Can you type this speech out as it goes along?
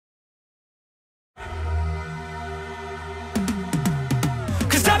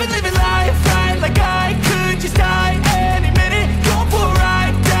like I could just die any minute. Going for a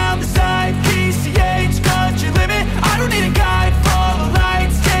ride down the side, PCH, country limit. I don't need a guide, follow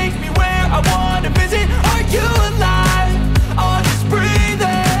lights, take me where I wanna visit. Are you alive? I'll just breathe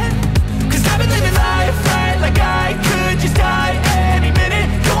in, 'cause I've been living life right like I could just die any minute.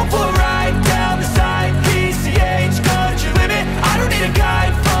 Going for a ride down the side, PCH, country limit. I don't need a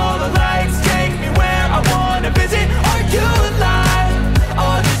guide, follow lights, take me where I wanna visit. Are you alive?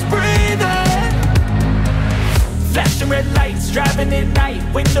 I'll just breathe in. Flashing red lights, driving at night,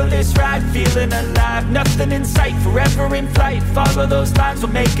 windowless ride, feeling alive. Nothing in sight, forever in flight. Follow those lines,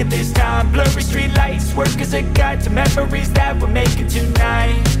 we'll make it this time. Blurry street lights, work as a guide to memories that we're making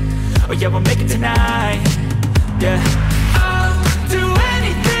tonight. Oh yeah, we'll make it tonight. Yeah. I'll do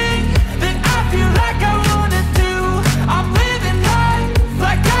anything that I feel like I wanna do. I'm living life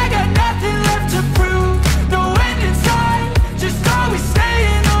like I got nothing left to prove. No end in sight, just always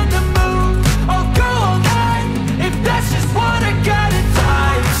staying on the move. I'll go all night if that's just what I gotta do.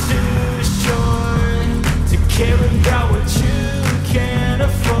 Life's too short to care about what you can't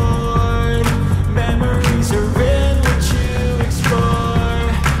afford. Memories are in what you explore,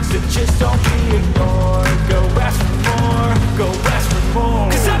 so just don't be ignored. Go ask for more, go ask for more.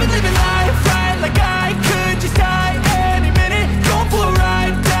 'Cause I've been living life right like I could just die any minute. Going for a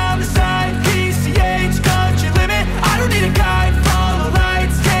ride down the side, PCH, country limit. I don't need a guide, follow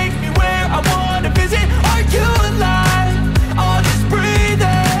lights, take me where I wanna visit. Are you alive? I'll just breathe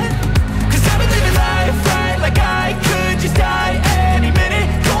in, 'cause I've been living life right like I could just die any minute.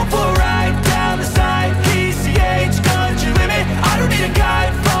 Going for a ride down the side, PCH, country limit. I don't need a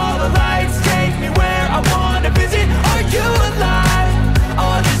guide, follow lights, take me where I wanna visit. Are you alive?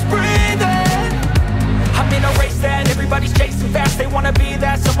 I'll just breathe in. I'm in a race that everybody's chasing fast. They wanna be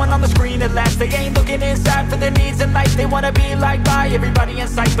that someone on the screen at last. They ain't looking inside for their needs in life. They wanna be liked by everybody in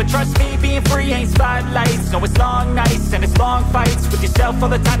sight, but trust me, being free ain't spotlights. No, it's long nights and it's long fights with yourself all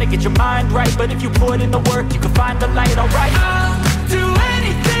the time to get your mind right. But if you put in the work, you can find the light. Alright, I'll do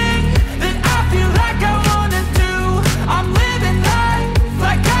anything that I feel like I wanna do. I'm living life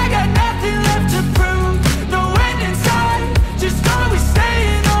like I got nothing left to prove. No end in sight, just always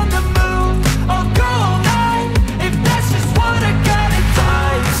staying on the move. I'll go all night if that's just what I gotta do.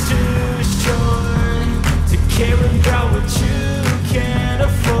 Life's too short to care about what you can't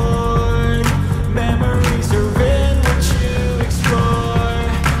afford. Memories are in what you explore,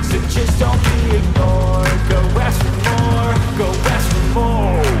 so just don't be ignored. Go ask for more, go ask for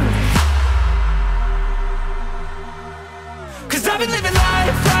more. 'Cause I've been living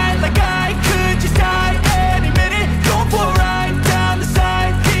life right like I could just die any minute. Going for a ride down the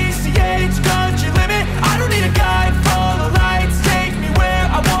side, PCH, country limit. I don't need a guide, follow lights, take me where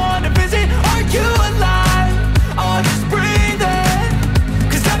I wanna visit. Are you alive? I'll just breathe in,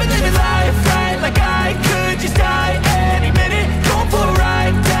 'cause I've been living life right like I could just die any minute. Going for a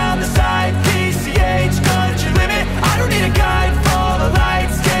ride down the side, PCH, country limit. I don't need a guide, follow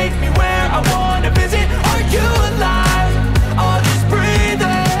lights, take me where I wanna visit. Are you alive? I'll just breathe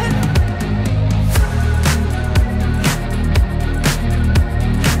in.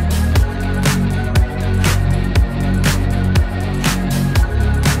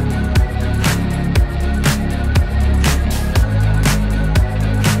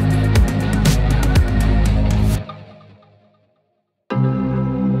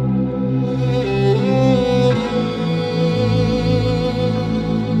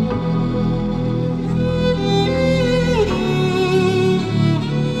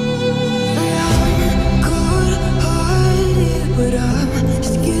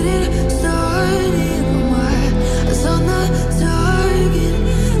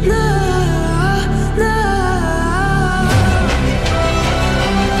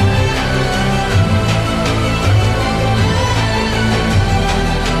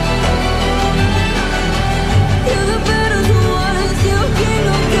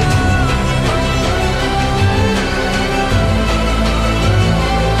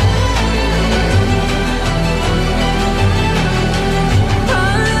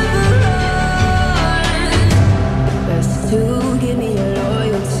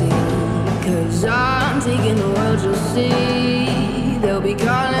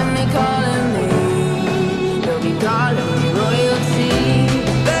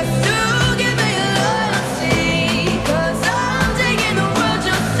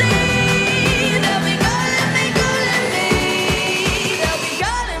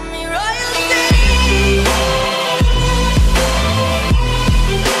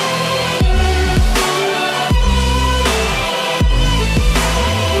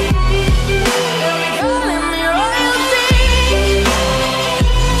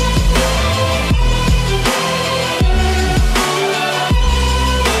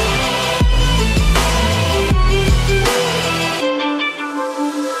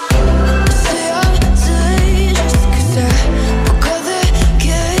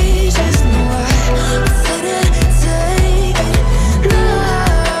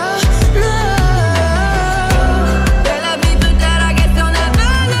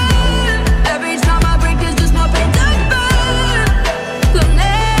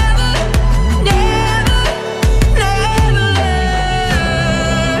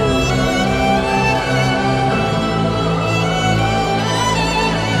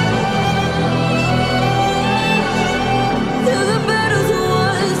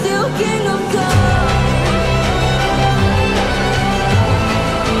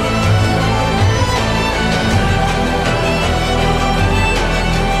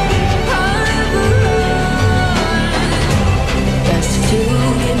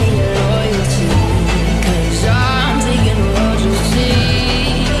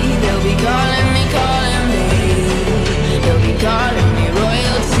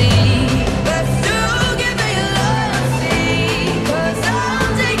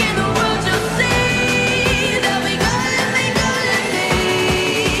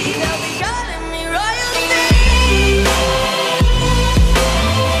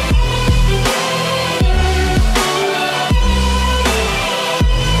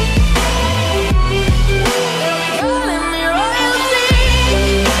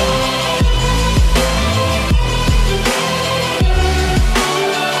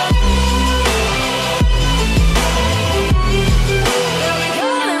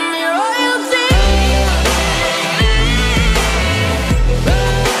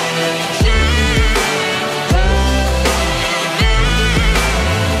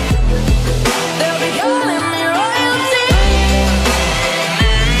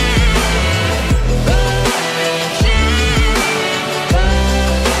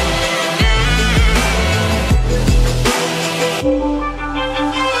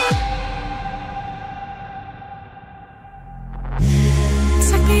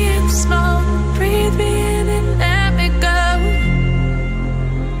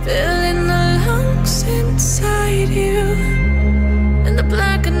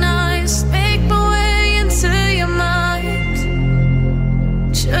 just make my way into your mind,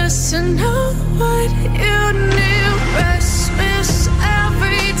 just to know what you knew. Restless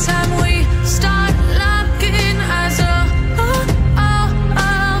every time we start locking eyes.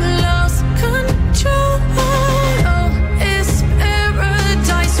 Lost control. Oh, it's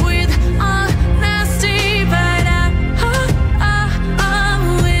paradise with honesty, but I'm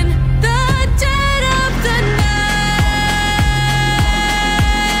in the dead of the night.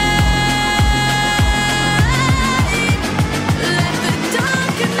 Let the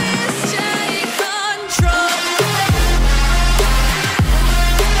darkness take control.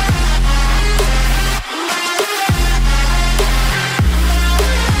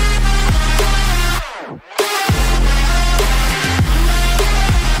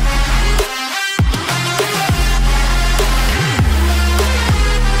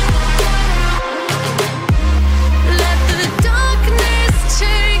 Let the darkness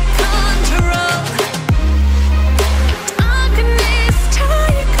take control. Darkness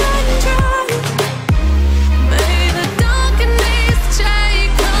take control. May the darkness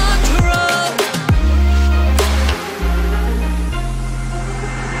take control.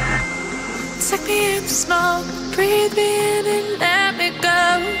 Take me in the smoke, breathe me in and let me go.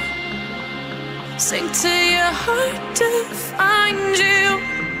 Sink to your heart to find you.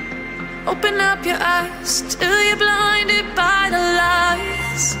 Open up your eyes till you're blinded by the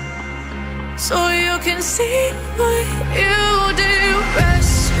lies, so you can see what you do.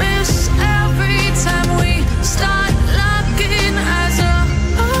 Restless every time we start locking eyes.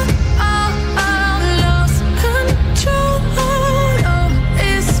 Lost control. Oh,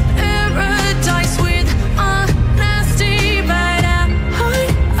 it's paradise with honesty, but I'm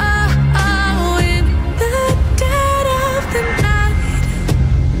in the dead of the night.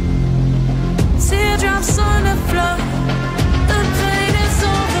 Teardrops on the floor. The pain is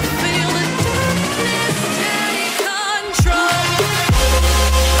over. Feel the darkness take control.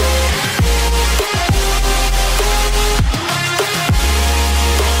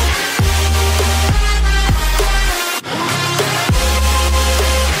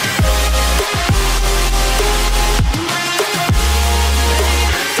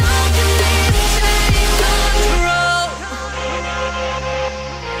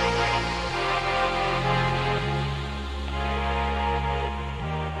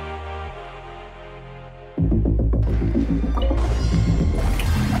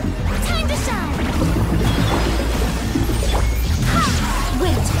 Time to shine!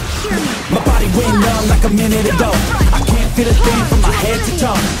 Wait, hear me. My body went numb like a minute ago. I can't feel a thing from my head to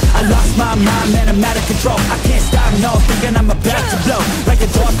toe. I lost my mind, man, I'm out of control. I can't stop, no, thinking I'm about to blow. Like a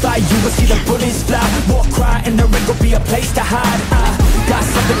dog fly, you will see the bullets fly. More cry and there ain't gonna be a place to hide. Got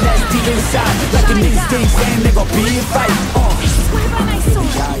something that's deep inside, like an instinct saying there gon' be a fight. Swear by my sword.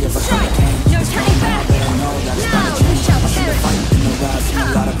 Strike. No turning back. Now you shall perish.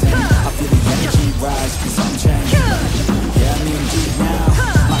 I feel the energy rise, cause I'm changed. Yeah, I'm in deep now.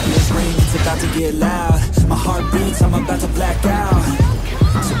 My ears ring, it's about to get loud. My heart beats, I'm about to black out.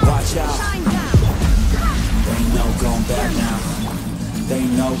 So watch out. There ain't no going back now. There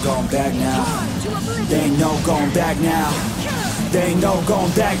ain't no going back now. There ain't no going back now. There ain't no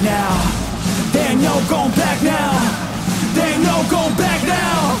going back now. There ain't no going back now. There ain't no going back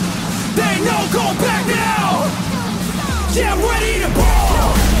now. There ain't no going back now. Yeah, I'm ready to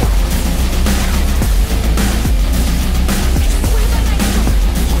ball.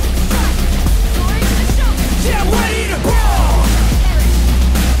 Yeah, I'm ready to ball.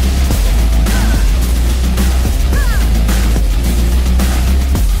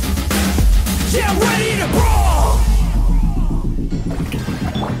 Yeah, I'm ready to brawl.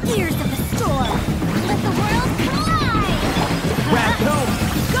 Gears of the storm. Let the world collide. Wrap it up.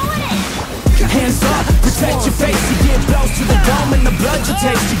 Going in. Hands up, protect your face. You get blows to the dome and the blood you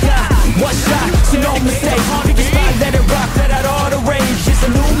taste. You got one shot, so no mistake. Pick a spot, let it rock, let out all the rage. It's a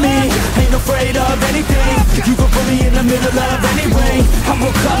new me, ain't afraid of anything. You can put me in the middle of any rain. I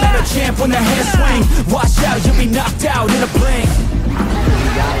will come at a champ when the hands swing. Watch out, you'll be knocked out in a blink.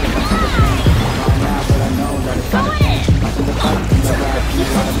 Going in.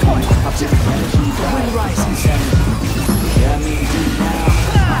 Wind rises. Yeah, I mean deep now.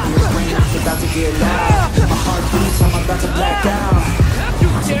 My ears ring, it's about to get loud. My heart beats, I'm about to black out. You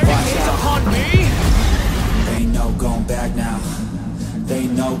dare gaze upon me? There ain't no going back now. There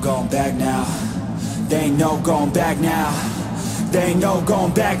ain't no going back now. There ain't no going back now. There ain't no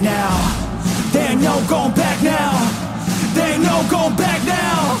going back now. There ain't no going back now. There ain't no going back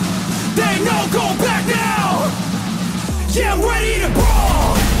now. There ain't no going back now. Yeah, I'm ready to brawl.